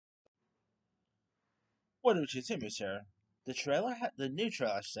What do you think, here? The new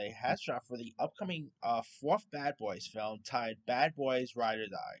trailer, I should say, has dropped for the upcoming fourth Bad Boys film titled Bad Boys Ride or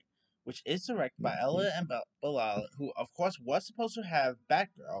Die, which is directed by Ella and Bilal, who of course was supposed to have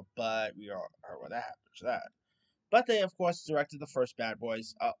Batgirl, but we all heard what that happened to that. But they of course directed the first Bad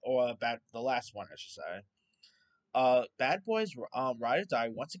Boys, the last one, I should say. Bad Boys Ride or Die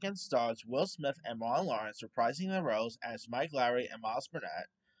once again stars Will Smith and Marlon Lawrence reprising their roles as Mike Lowry and Miles Burnett.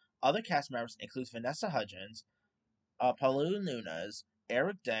 Other cast members include Vanessa Hudgens, Paulu Nunes,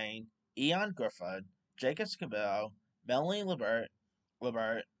 Eric Dane, Ian Griffith, Jacob Scabell, Melanie Libert,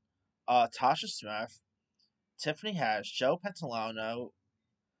 Tasha Smith, Tiffany Haddish, Joe Pantoliano,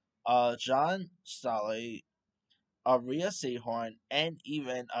 John Stolley, Rhea Seahorn, and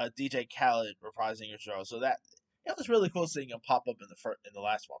even DJ Khaled reprising his role. So that it was really cool seeing him pop up in the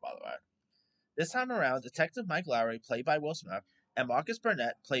last one, by the way. This time around, Detective Mike Lowry, played by Will Smith, and Marcus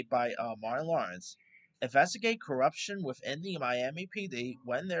Burnett, played by Martin Lawrence, investigate corruption within the Miami PD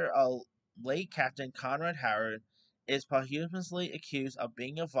when their late captain Conrad Howard is posthumously accused of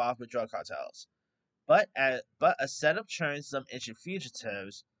being involved with drug cartels. But a setup turns them into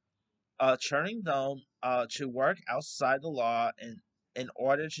fugitives, turning them to work outside the law in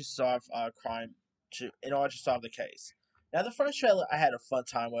order to solve crime in order to solve the case. Now, the first trailer I had a fun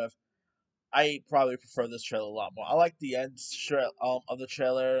time with. I probably prefer this trailer a lot more. I like the of the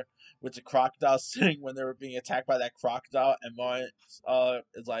trailer with the crocodile sitting when they were being attacked by that crocodile, and Martin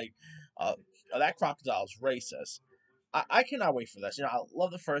is like, uh, that crocodile is racist. I cannot wait for this. I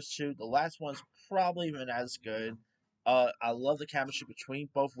love the first two. The last one's probably even as good. I love the chemistry between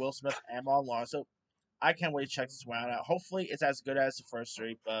both Will Smith and Marlon Lawrence. So I can't wait to check this one out. Hopefully, it's as good as the first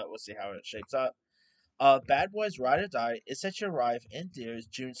three, but we'll see how it shapes up. Bad Boys Ride or Die is set to arrive in theaters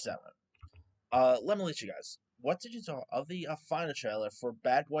June 7th. Let me let you guys. What did you thought of the final trailer for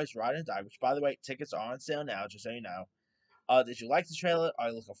Bad Boys Ride and Die? Which, by the way, tickets are on sale now, just so you know. Did you like the trailer? Are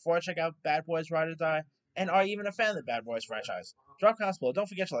you looking forward to check out Bad Boys Ride or Die? And are you even a fan of the Bad Boys franchise? Drop comments below. Don't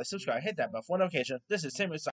forget to like, subscribe, hit that bell for notification. This is Tim